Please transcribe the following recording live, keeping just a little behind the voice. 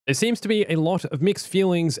There seems to be a lot of mixed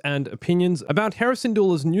feelings and opinions about Hera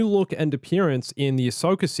Syndulla's new look and appearance in the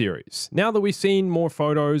Ahsoka series. Now that we've seen more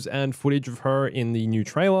photos and footage of her in the new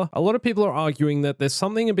trailer, a lot of people are arguing that there's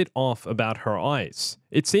something a bit off about her eyes.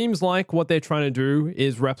 It seems like what they're trying to do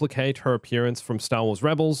is replicate her appearance from Star Wars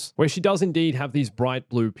Rebels, where she does indeed have these bright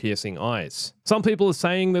blue piercing eyes. Some people are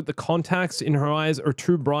saying that the contacts in her eyes are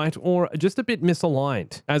too bright or just a bit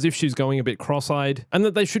misaligned, as if she's going a bit cross-eyed, and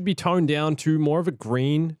that they should be toned down to more of a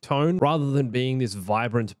green tone rather than being this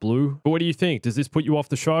vibrant blue. But what do you think? Does this put you off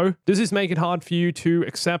the show? Does this make it hard for you to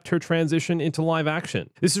accept her transition into live action?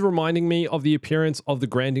 This is reminding me of the appearance of the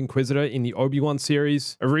Grand Inquisitor in the Obi-Wan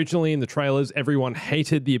series. Originally in the trailers, everyone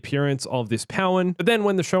hated the appearance of this Powan, but then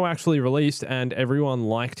when the show actually released and everyone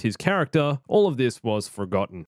liked his character, all of this was forgotten.